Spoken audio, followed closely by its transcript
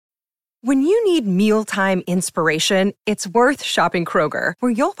When you need mealtime inspiration, it's worth shopping Kroger,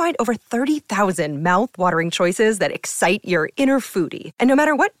 where you'll find over 30,000 mouth-watering choices that excite your inner foodie. And no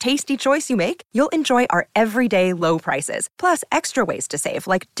matter what tasty choice you make, you'll enjoy our everyday low prices, plus extra ways to save,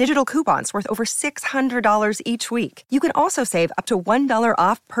 like digital coupons worth over $600 each week. You can also save up to $1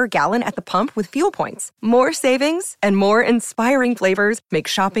 off per gallon at the pump with fuel points. More savings and more inspiring flavors make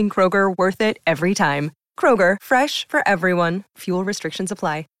shopping Kroger worth it every time. Kroger, fresh for everyone. Fuel restrictions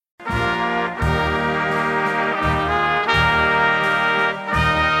apply.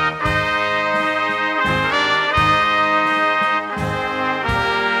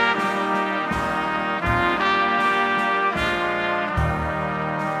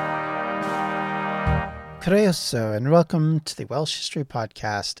 Croeso, and welcome to the Welsh History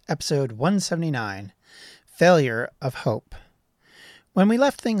Podcast, episode 179, Failure of Hope. When we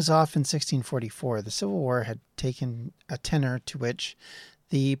left things off in 1644, the Civil War had taken a tenor to which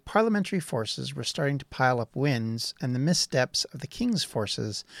the parliamentary forces were starting to pile up wins, and the missteps of the king's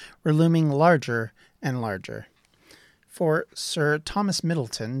forces were looming larger and larger. For Sir Thomas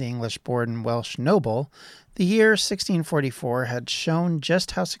Middleton, the English-born Welsh noble, the year 1644 had shown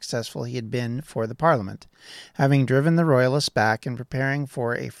just how successful he had been for the Parliament. Having driven the Royalists back and preparing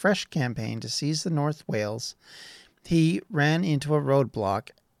for a fresh campaign to seize the North Wales, he ran into a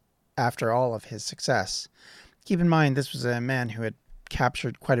roadblock after all of his success. Keep in mind, this was a man who had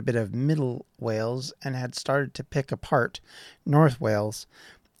captured quite a bit of Middle Wales and had started to pick apart North Wales,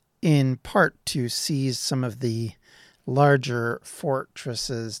 in part to seize some of the larger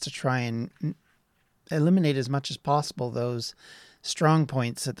fortresses to try and eliminate as much as possible those strong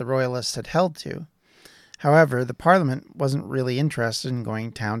points that the Royalists had held to. However, the Parliament wasn't really interested in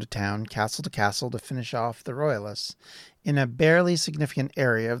going town to town, castle to castle to finish off the Royalists in a barely significant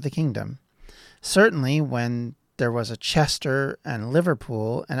area of the kingdom. Certainly, when there was a Chester and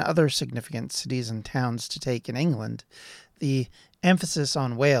Liverpool and other significant cities and towns to take in England, the emphasis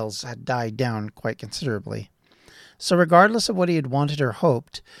on Wales had died down quite considerably. So regardless of what he had wanted or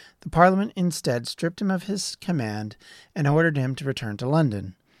hoped, the Parliament instead stripped him of his command and ordered him to return to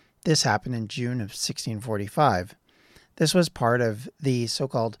London. This happened in June of 1645. This was part of the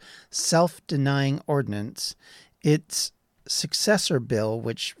so-called Self-Denying Ordinance. Its successor bill,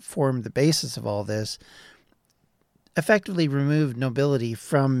 which formed the basis of all this, effectively removed nobility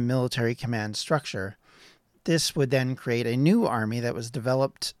from military command structure. This would then create a new army that was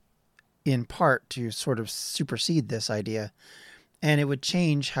developed in part to sort of supersede this idea, and it would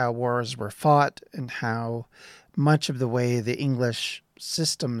change how wars were fought and how much of the way the English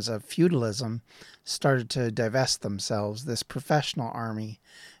systems of feudalism started to divest themselves. This professional army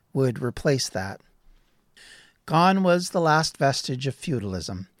would replace that. Gone was the last vestige of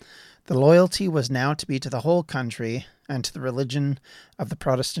feudalism. The loyalty was now to be to the whole country and to the religion of the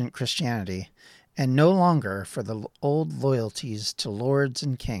Protestant Christianity, and no longer for the old loyalties to lords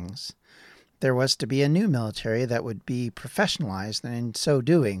and kings. There was to be a new military that would be professionalized, and in so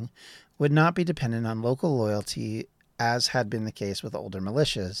doing would not be dependent on local loyalty as had been the case with older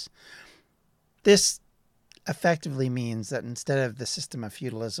militias. This effectively means that instead of the system of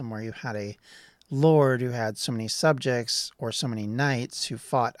feudalism where you had a lord who had so many subjects or so many knights who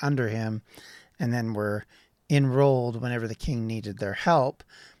fought under him and then were enrolled whenever the king needed their help,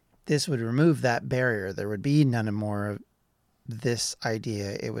 this would remove that barrier. There would be none more of this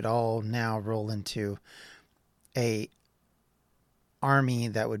idea. It would all now roll into a army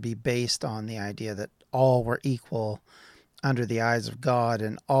that would be based on the idea that all were equal under the eyes of God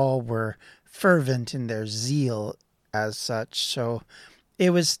and all were fervent in their zeal as such. So it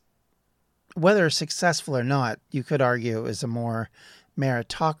was, whether successful or not, you could argue it was a more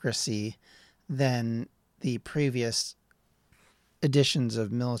meritocracy than the previous editions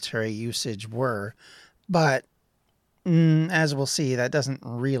of military usage were. But as we'll see, that doesn't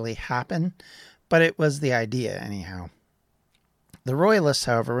really happen, but it was the idea anyhow. The Royalists,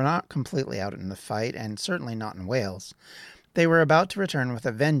 however, were not completely out in the fight, and certainly not in Wales. They were about to return with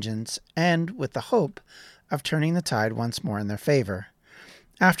a vengeance, and with the hope of turning the tide once more in their favour.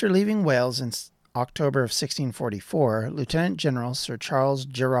 After leaving Wales in October of 1644, Lieutenant General Sir Charles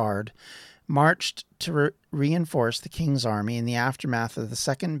Gerard marched to reinforce the King's army in the aftermath of the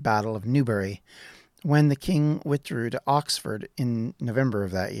Second Battle of Newbury, when the king withdrew to Oxford in November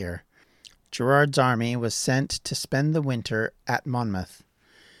of that year. Gerard's army was sent to spend the winter at Monmouth.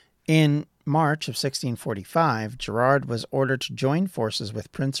 In March of 1645, Gerard was ordered to join forces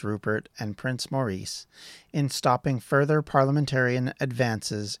with Prince Rupert and Prince Maurice in stopping further parliamentarian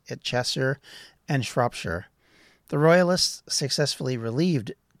advances at Cheshire and Shropshire. The Royalists successfully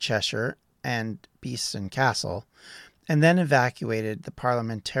relieved Cheshire and Beeston Castle, and then evacuated the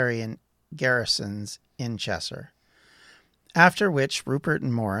parliamentarian garrisons in Cheshire. After which Rupert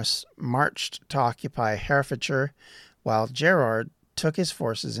and Morris marched to occupy Herefordshire, while Gerard took his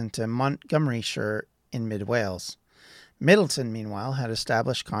forces into Montgomeryshire in mid-Wales. Middleton, meanwhile, had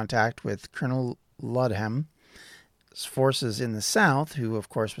established contact with Colonel Ludham's forces in the south, who, of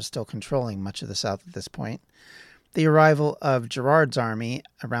course, was still controlling much of the south at this point. The arrival of Gerard's army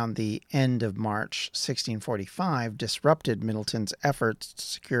around the end of March 1645 disrupted Middleton's efforts to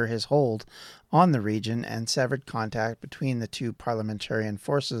secure his hold on the region and severed contact between the two parliamentarian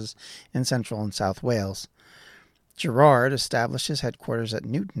forces in central and south Wales. Gerard established his headquarters at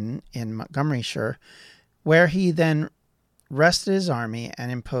Newton in Montgomeryshire, where he then rested his army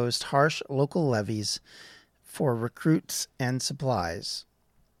and imposed harsh local levies for recruits and supplies.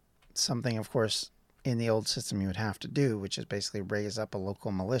 Something, of course, in the old system you would have to do, which is basically raise up a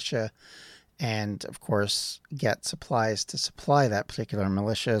local militia and, of course, get supplies to supply that particular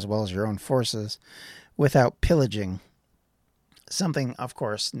militia as well as your own forces without pillaging. Something, of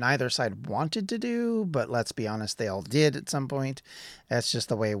course, neither side wanted to do, but let's be honest, they all did at some point. That's just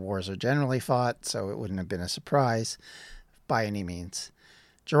the way wars are generally fought, so it wouldn't have been a surprise by any means.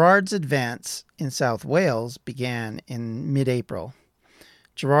 Gerard's advance in South Wales began in mid-April.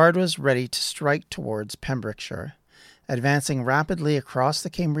 Gerard was ready to strike towards Pembrokeshire. Advancing rapidly across the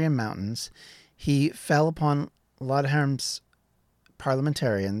Cambrian Mountains, he fell upon Ludham's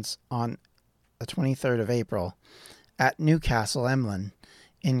parliamentarians on the 23rd of April at Newcastle Emlyn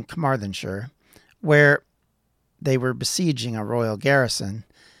in Carmarthenshire, where they were besieging a royal garrison.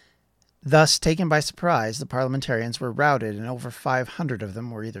 Thus, taken by surprise, the parliamentarians were routed and over 500 of them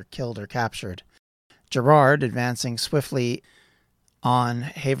were either killed or captured. Gerard, advancing swiftly on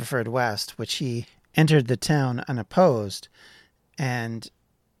Haverfordwest, which he entered the town unopposed and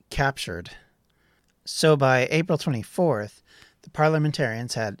captured. So by April 24th, the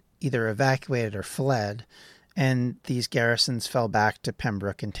parliamentarians had either evacuated or fled, and these garrisons fell back to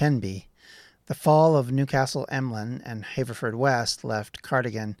Pembroke and Tenby. The fall of Newcastle Emlyn and Haverfordwest left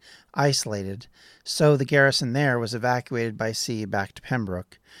Cardigan isolated, so the garrison there was evacuated by sea back to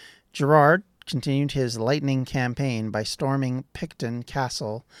Pembroke. Gerard continued his lightning campaign by storming Picton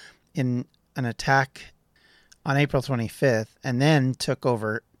Castle in an attack on April 25th, and then took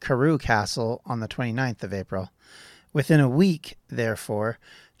over Carew Castle on the 29th of April. Within a week, therefore,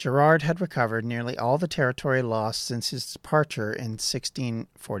 Gerard had recovered nearly all the territory lost since his departure in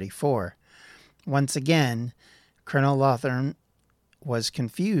 1644. Once again, Colonel Ludham was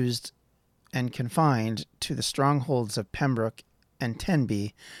confused and confined to the strongholds of Pembroke and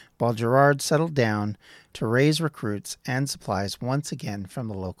Tenby, while Gerard settled down to raise recruits and supplies once again from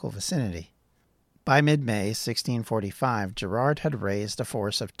the local vicinity. By mid-May 1645, Gerard had raised a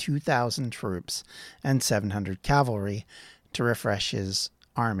force of 2,000 troops and 700 cavalry to refresh his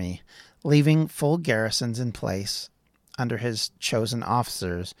army, leaving full garrisons in place. Under his chosen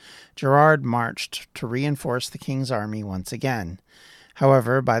officers, Gerard marched to reinforce the king's army once again.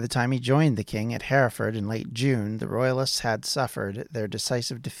 However, by the time he joined the king at Hereford in late June, the royalists had suffered their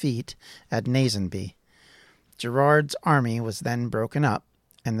decisive defeat at Naseby. Gerard's army was then broken up,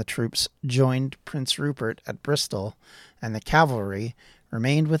 and the troops joined Prince Rupert at Bristol, and the cavalry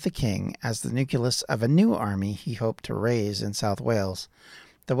remained with the king as the nucleus of a new army he hoped to raise in South Wales.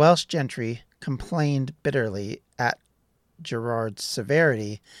 The Welsh gentry complained bitterly at Gerard's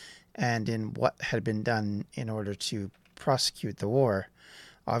severity and in what had been done in order to prosecute the war,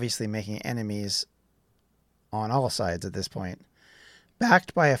 obviously making enemies on all sides at this point.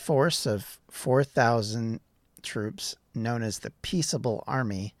 Backed by a force of 4,000 troops known as the Peaceable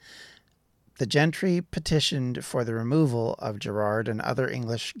Army, the gentry petitioned for the removal of Gerard and other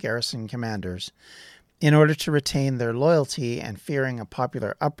English garrison commanders. In order to retain their loyalty and fearing a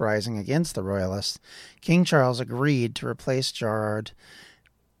popular uprising against the royalists, King Charles agreed to replace Gerard,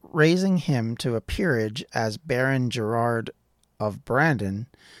 raising him to a peerage as Baron Gerard of Brandon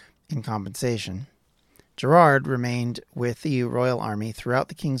in compensation. Gerard remained with the royal army throughout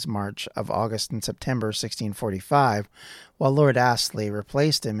the king's march of August and September 1645, while Lord Astley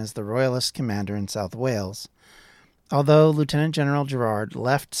replaced him as the royalist commander in South Wales. Although Lieutenant General Gerard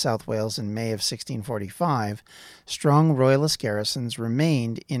left South Wales in May of 1645, strong royalist garrisons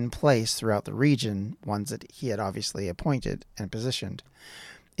remained in place throughout the region, ones that he had obviously appointed and positioned.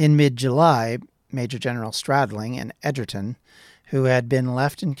 In mid-July, Major General Stradling and Egerton, who had been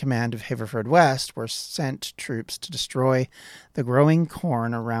left in command of Haverfordwest, were sent troops to destroy the growing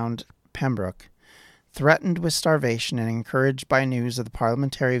corn around Pembroke. Threatened with starvation and encouraged by news of the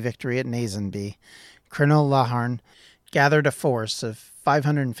parliamentary victory at Naseby, Colonel Ludham gathered a force of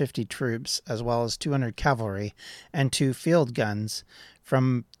 550 troops as well as 200 cavalry and 2 field guns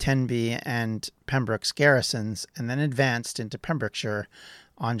from Tenby and Pembroke's garrisons, and then advanced into Pembrokeshire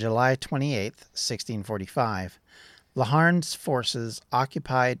on July 28, 1645. Laharne's forces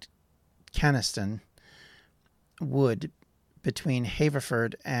occupied Caniston Wood between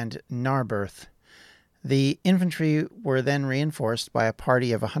Haverford and Narberth. The infantry were then reinforced by a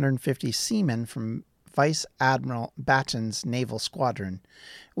party of 150 seamen from Vice Admiral Batten's naval squadron,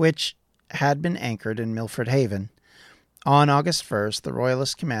 which had been anchored in Milford Haven. On August 1st, the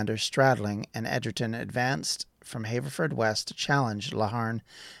Royalist commanders Stradling and Egerton advanced from Haverford West to challenge Laharne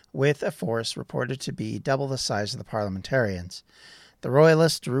with a force reported to be double the size of the Parliamentarians. The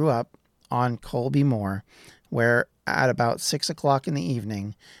Royalists drew up on Colby Moor, where at about 6 o'clock in the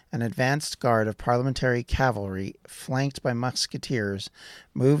evening, an advanced guard of Parliamentary cavalry, flanked by musketeers,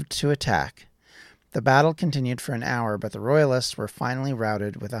 moved to attack. The battle continued for an hour, but the Royalists were finally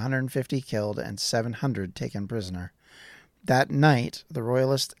routed with 150 killed and 700 taken prisoner. That night, the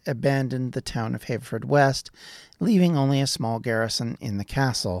Royalists abandoned the town of Haverford West, leaving only a small garrison in the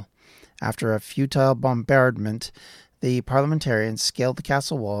castle. After a futile bombardment, the Parliamentarians scaled the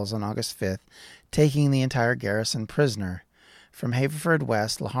castle walls on August 5th, taking the entire garrison prisoner. From Haverford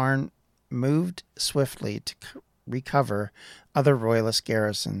West, Laharne moved swiftly to recover other Royalist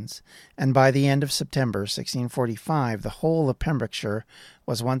garrisons, and by the end of September 1645, the whole of Pembrokeshire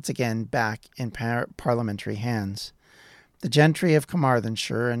was once again back in parliamentary hands. The gentry of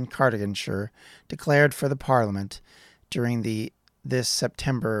Carmarthenshire and Cardiganshire declared for the Parliament during this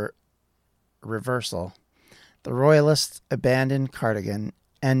September reversal. The Royalists abandoned Cardigan,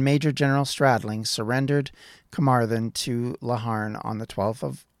 and Major General Stradling surrendered Carmarthen to Laharne on the 12th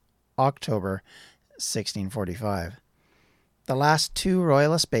of October 1645. The last two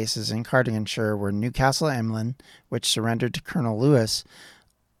Royalist bases in Cardiganshire were Newcastle Emlyn, which surrendered to Colonel Lewis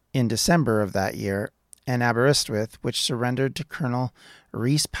in December of that year, and Aberystwyth, which surrendered to Colonel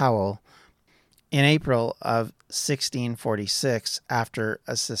Rees Powell in April of 1646 after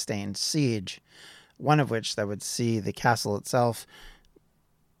a sustained siege, one of which that would see the castle itself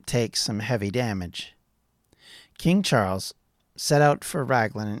take some heavy damage. King Charles set out for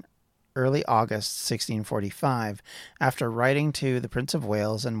Raglan in early August 1645 after writing to the Prince of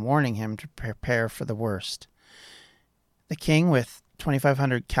Wales and warning him to prepare for the worst. The king, with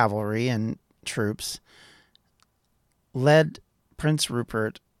 2,500 cavalry and troops, led Prince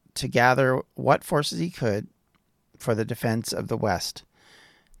Rupert to gather what forces he could for the defense of the West.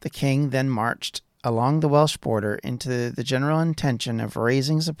 The king then marched along the Welsh border into the general intention of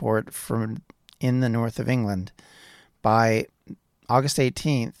raising support from in the north of England. By August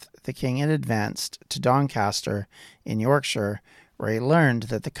 18th, the king had advanced to Doncaster in Yorkshire, where he learned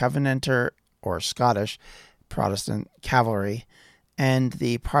that the Covenanter, or Scottish, Protestant cavalry and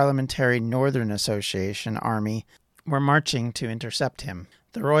the Parliamentary Northern Association army were marching to intercept him.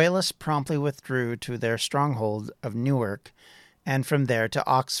 The Royalists promptly withdrew to their stronghold of Newark, and from there to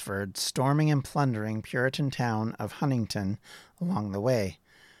Oxford, storming and plundering Puritan town of Huntington along the way.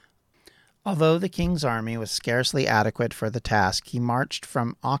 Although the king's army was scarcely adequate for the task, he marched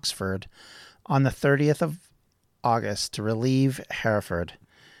from Oxford on the 30th of August to relieve Hereford,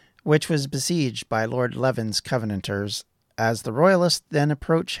 which was besieged by Lord Leven's Covenanters. As the Royalists then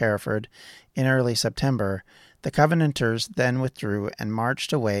approached Hereford in early September, the Covenanters then withdrew and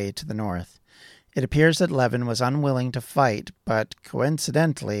marched away to the north. It appears that Leven was unwilling to fight, but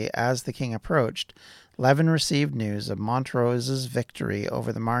coincidentally, as the king approached, Leven received news of Montrose's victory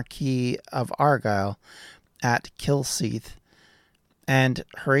over the Marquis of Argyll at Kilsyth and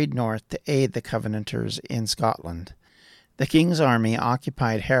hurried north to aid the Covenanters in Scotland. The king's army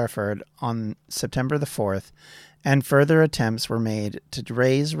occupied Hereford on September the 4th, and further attempts were made to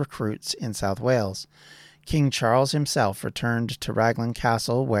raise recruits in South Wales. King Charles himself returned to Raglan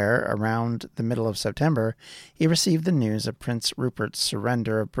Castle, where, around the middle of September, he received the news of Prince Rupert's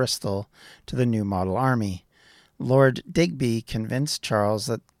surrender of Bristol to the New Model Army. Lord Digby convinced Charles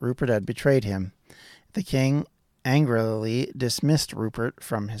that Rupert had betrayed him. The king angrily dismissed Rupert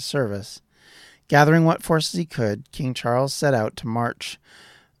from his service. Gathering what forces he could, King Charles set out to march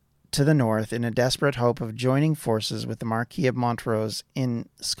to the north in a desperate hope of joining forces with the Marquis of Montrose in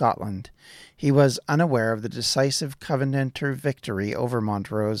Scotland. He was unaware of the decisive Covenanter victory over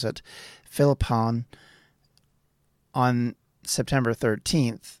Montrose at Philiphaugh on September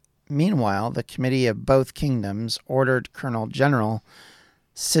 13th. Meanwhile, the Committee of Both Kingdoms ordered Colonel General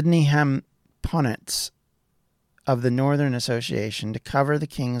Sydenham Ponitz of the Northern Association to cover the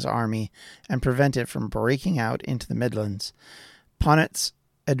king's army and prevent it from breaking out into the Midlands. Ponitz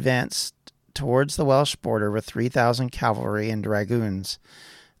advanced towards the Welsh border with 3,000 cavalry and dragoons.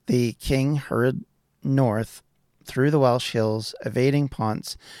 The king hurried north through the Welsh hills, evading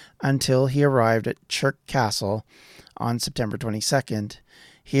Ponce, until he arrived at Chirk Castle on September 22nd.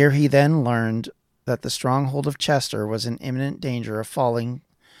 Here he then learned that the stronghold of Chester was in imminent danger of falling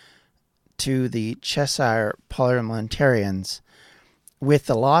to the Cheshire Parliamentarians. With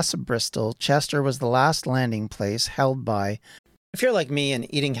the loss of Bristol, Chester was the last landing place held by... If you're like me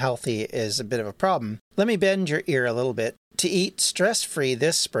and eating healthy is a bit of a problem, let me bend your ear a little bit. To eat stress-free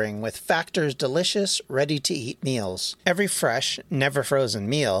this spring with Factor's delicious, ready-to-eat meals. Every fresh, never-frozen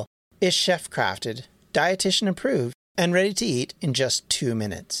meal is chef-crafted, dietitian-approved, and ready to eat in just 2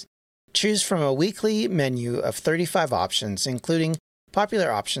 minutes. Choose from a weekly menu of 35 options, including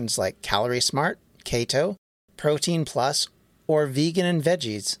popular options like Calorie Smart, Keto, Protein Plus, or Vegan and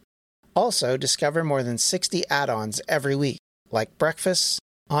Veggies. Also, discover more than 60 add-ons every week, like breakfast,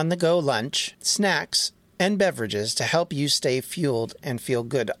 on-the-go lunch, snacks, and beverages to help you stay fueled and feel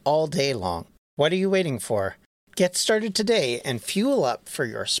good all day long. What are you waiting for? Get started today and fuel up for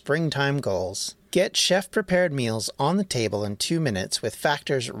your springtime goals. Get chef-prepared meals on the table in 2 minutes with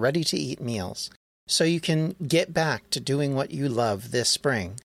Factor's ready-to-eat meals, so you can get back to doing what you love this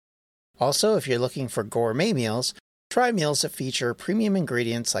spring. Also, if you're looking for gourmet meals, try meals that feature premium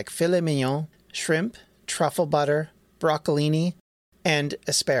ingredients like filet mignon, shrimp, truffle butter, broccolini, and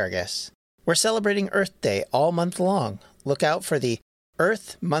asparagus. We're celebrating Earth Day all month long. Look out for the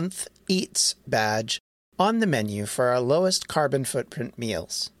Earth Month Eats badge on the menu for our lowest carbon footprint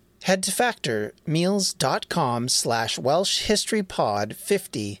meals. Head to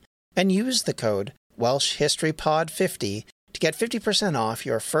factormeals.com/WelshHistoryPod50 and use the code WelshHistoryPod50 to get 50% off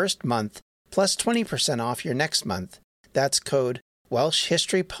your first month plus 20% off your next month. That's code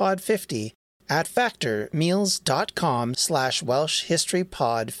WelshHistoryPod50 at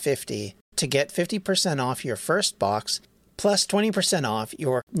factormeals.com/WelshHistoryPod50 to get 50% off your first box plus 20% off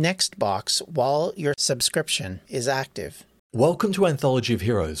your next box while your subscription is active. Welcome to Anthology of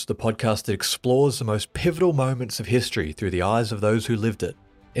Heroes, the podcast that explores the most pivotal moments of history through the eyes of those who lived it.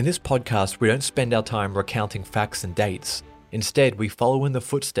 In this podcast, we don't spend our time recounting facts and dates. Instead, we follow in the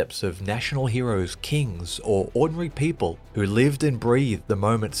footsteps of national heroes, kings, or ordinary people who lived and breathed the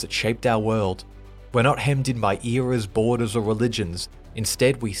moments that shaped our world. We're not hemmed in by eras, borders, or religions.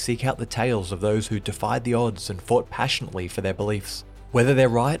 Instead, we seek out the tales of those who defied the odds and fought passionately for their beliefs. Whether they're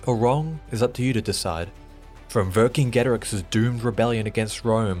right or wrong is up to you to decide. From Vercingetorix's doomed rebellion against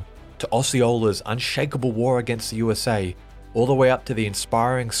Rome, to Osceola's unshakable war against the USA, all the way up to the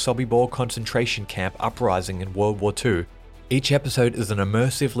inspiring Sobibor concentration camp uprising in World War II, each episode is an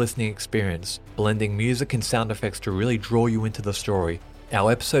immersive listening experience, blending music and sound effects to really draw you into the story. Our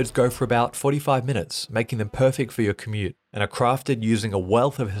episodes go for about 45 minutes, making them perfect for your commute, and are crafted using a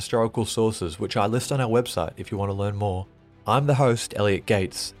wealth of historical sources, which I list on our website if you want to learn more. I'm the host, Elliot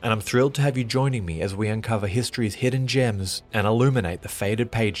Gates, and I'm thrilled to have you joining me as we uncover history's hidden gems and illuminate the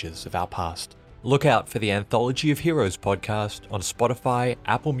faded pages of our past. Look out for the Anthology of Heroes podcast on Spotify,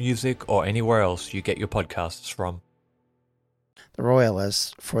 Apple Music, or anywhere else you get your podcasts from. The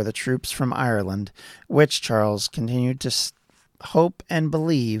Royalists for the troops from Ireland, which Charles continued to hope and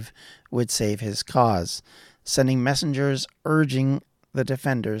believe would save his cause, sending messengers urging the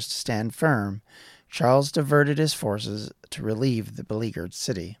defenders to stand firm. Charles diverted his forces to relieve the beleaguered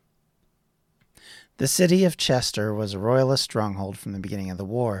city. The city of Chester was a royalist stronghold from the beginning of the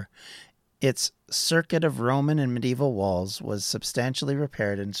war. Its circuit of Roman and medieval walls was substantially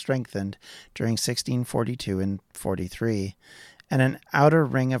repaired and strengthened during 1642 and 43, and an outer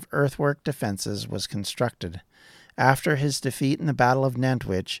ring of earthwork defenses was constructed. After his defeat in the Battle of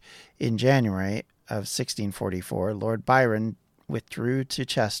Nantwich in January of 1644, Lord Byron withdrew to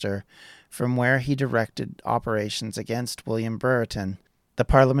Chester, from where he directed operations against William Brereton, the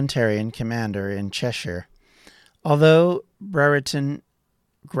parliamentarian commander in Cheshire. Although Brereton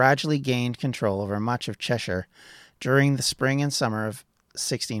gradually gained control over much of Cheshire during the spring and summer of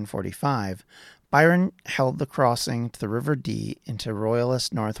 1645, Byron held the crossing to the River Dee into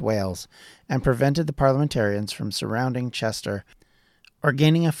Royalist North Wales and prevented the parliamentarians from surrounding Chester or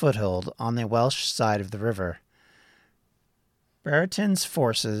gaining a foothold on the Welsh side of the river. Brereton's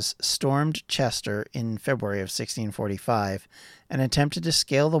forces stormed Chester in February of 1645 and attempted to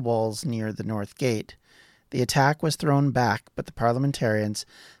scale the walls near the North Gate. The attack was thrown back, but the parliamentarians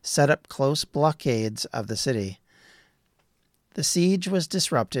set up close blockades of the city. The siege was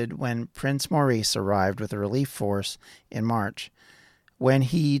disrupted when Prince Maurice arrived with a relief force in March. When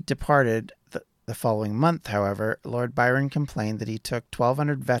he departed the following month, however, Lord Byron complained that he took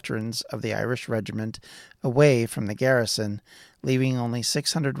 1,200 veterans of the Irish regiment away from the garrison, leaving only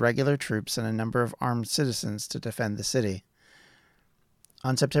 600 regular troops and a number of armed citizens to defend the city.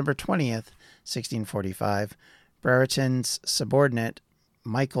 On September 20th, 1645, Brereton's subordinate,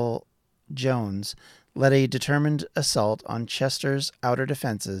 Michael Jones, led a determined assault on Chester's outer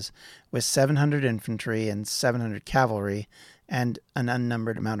defenses with 700 infantry and 700 cavalry and an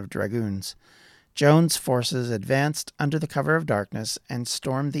unnumbered amount of dragoons. Jones' forces advanced under the cover of darkness and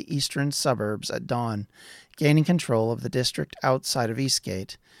stormed the eastern suburbs at dawn, gaining control of the district outside of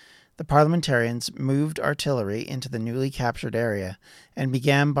Eastgate. The parliamentarians moved artillery into the newly captured area and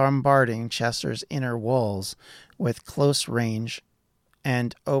began bombarding Chester's inner walls with close range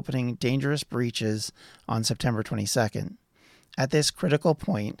and opening dangerous breaches on September 22nd. At this critical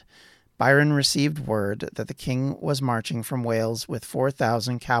point, Byron received word that the king was marching from Wales with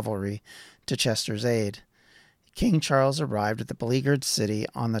 4,000 cavalry to Chester's aid. King Charles arrived at the beleaguered city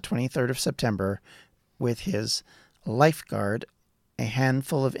on the 23rd of September with his life guard, a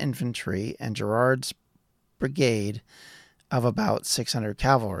handful of infantry, and Gerard's brigade of about 600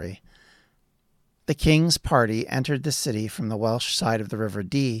 cavalry. The king's party entered the city from the Welsh side of the River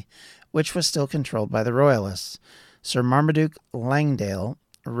Dee, which was still controlled by the Royalists. Sir Marmaduke Langdale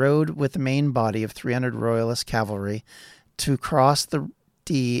rode with the main body of 300 Royalist cavalry to cross the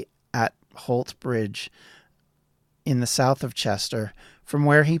Dee at Holt Bridge in the south of Chester, from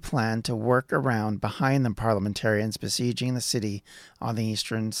where he planned to work around behind the parliamentarians besieging the city on the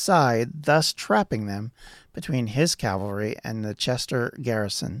eastern side, thus trapping them between his cavalry and the Chester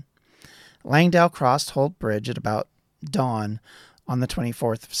garrison. Langdale crossed Holt Bridge at about dawn on the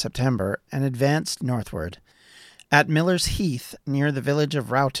 24th of September and advanced northward. At Miller's Heath, near the village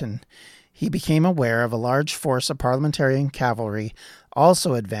of Rowton, he became aware of a large force of parliamentarian cavalry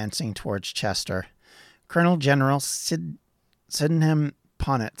also advancing towards Chester. Colonel General Sydenham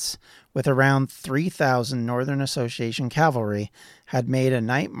Ponitz, with around 3,000 Northern Association cavalry, had made a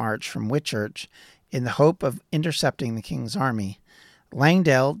night march from Whitchurch in the hope of intercepting the king's army.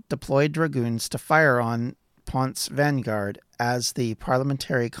 Langdale deployed dragoons to fire on Pont's vanguard as the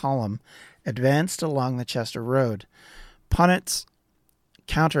parliamentary column advanced along the Chester road. Ponitz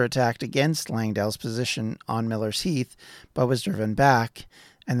counterattacked against Langdale's position on Miller's Heath, but was driven back,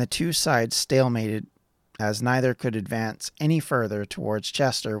 and the two sides stalemated as neither could advance any further towards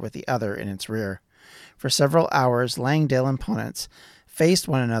Chester with the other in its rear. For several hours, Langdale and Ponitz faced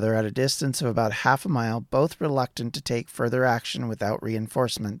one another at a distance of about half a mile, both reluctant to take further action without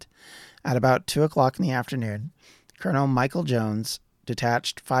reinforcement. At about 2 o'clock in the afternoon, Colonel Michael Jones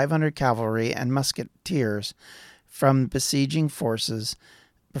detached 500 cavalry and musketeers from besieging forces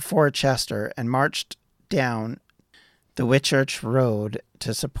before Chester and marched down the Whitchurch Road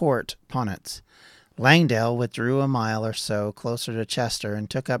to support Ponitz. Langdale withdrew a mile or so closer to Chester and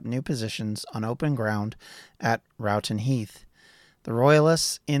took up new positions on open ground at Rowton Heath. The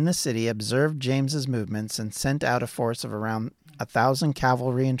Royalists in the city observed James's movements and sent out a force of around 1,000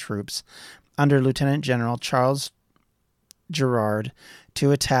 cavalry and troops under Lieutenant General Charles Gerard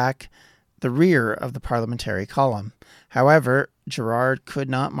to attack the rear of the parliamentary column. However, Gerard could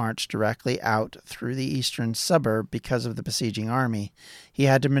not march directly out through the eastern suburb because of the besieging army. He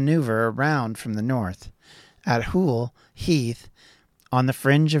had to maneuver around from the north. At Hoole Heath, on the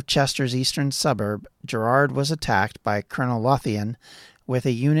fringe of Chester's eastern suburb, Gerard was attacked by Colonel Lothian with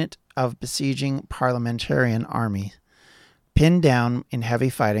a unit of besieging parliamentarian army. Pinned down in heavy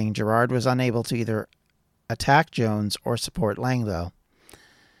fighting, Gerard was unable to either attack Jones or support Langdale.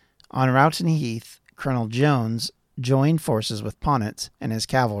 On Rowton Heath, Colonel Jones joined forces with Ponitz and his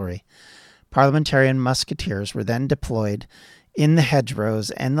cavalry. Parliamentarian musketeers were then deployed in the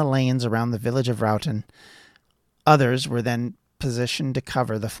hedgerows and the lanes around the village of Rowton. Others were then positioned to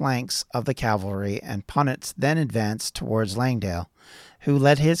cover the flanks of the cavalry, and Ponitz then advanced towards Langdale, who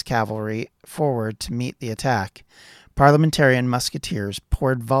led his cavalry forward to meet the attack. Parliamentarian musketeers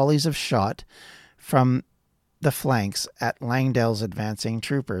poured volleys of shot from the flanks at Langdale's advancing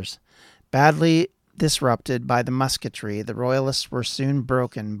troopers. Badly disrupted by the musketry, the Royalists were soon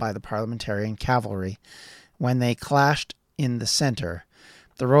broken by the parliamentarian cavalry. When they clashed in the center,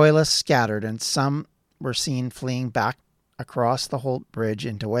 the Royalists scattered, and some were seen fleeing back across the Holt Bridge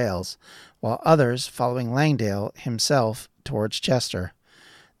into Wales, while others following Langdale himself towards Chester.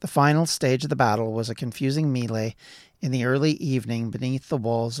 The final stage of the battle was a confusing melee in the early evening beneath the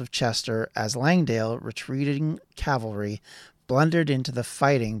walls of Chester as Langdale, retreating cavalry, blundered into the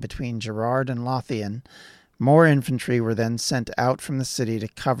fighting between Gerard and Lothian. More infantry were then sent out from the city to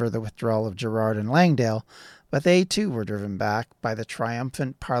cover the withdrawal of Gerard and Langdale, but they too were driven back by the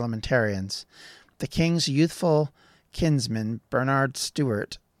triumphant parliamentarians. The king's youthful kinsman, Bernard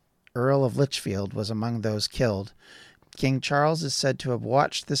Stewart, Earl of Lichfield, was among those killed. King Charles is said to have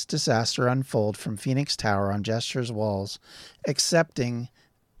watched this disaster unfold from Phoenix Tower on Chester's walls, accepting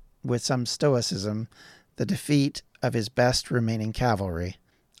with some stoicism the defeat of his best remaining cavalry.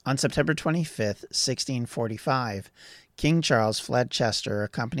 On September 25th, 1645, King Charles fled Chester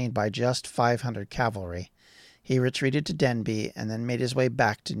accompanied by just 500 cavalry. He retreated to Denbigh and then made his way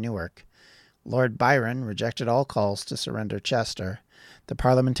back to Newark. Lord Byron rejected all calls to surrender Chester. The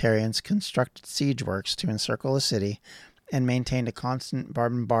parliamentarians constructed siege works to encircle the city and maintained a constant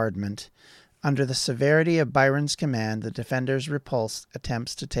bombardment. Under the severity of Byron's command, the defenders repulsed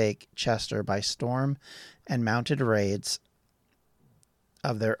attempts to take Chester by storm and mounted raids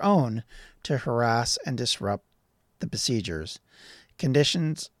of their own to harass and disrupt the besiegers.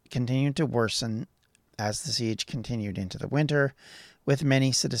 Conditions continued to worsen as the siege continued into the winter. With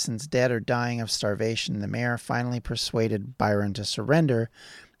many citizens dead or dying of starvation, the mayor finally persuaded Byron to surrender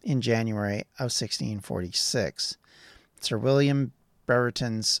in January of 1646. Sir William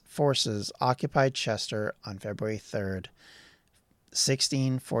Brereton's forces occupied Chester on February 3rd,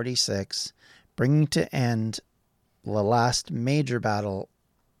 1646, bringing to end the last major battle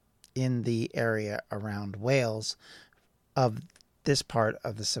in the area around Wales of this part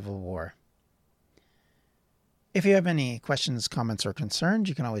of the Civil War. If you have any questions, comments, or concerns,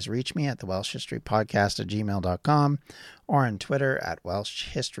 you can always reach me at thewelshhistorypodcast@gmail.com or on Twitter at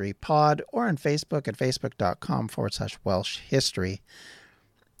WelshHistoryPod or on Facebook at facebook.com/WelshHistory.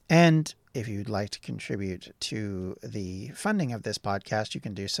 And if you'd like to contribute to the funding of this podcast, you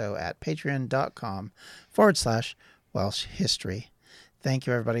can do so at patreon.com/WelshHistory. Thank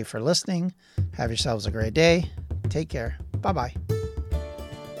you, everybody, for listening. Have yourselves a great day. Take care. Bye-bye.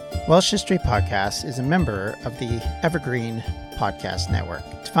 Welsh History Podcast is a member of the Evergreen Podcast Network.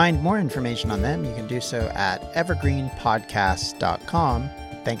 To find more information on them, you can do so at evergreenpodcast.com.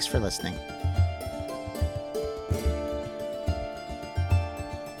 Thanks for listening.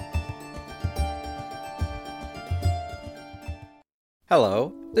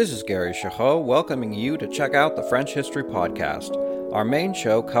 Hello, this is Gary Chahot welcoming you to check out the French History Podcast. Our main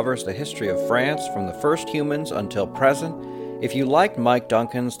show covers the history of France from the first humans until present. If you liked Mike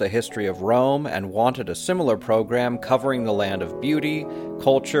Duncan's The History of Rome and wanted a similar program covering the land of beauty,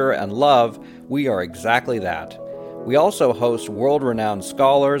 culture, and love, we are exactly that. We also host world-renowned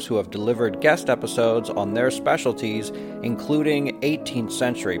scholars who have delivered guest episodes on their specialties, including 18th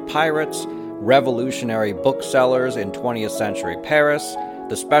century pirates, revolutionary booksellers in 20th century Paris,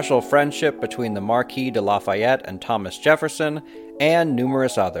 the special friendship between the Marquis de Lafayette and Thomas Jefferson, and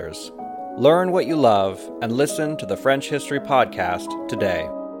numerous others. Learn what you love and listen to the French History Podcast today.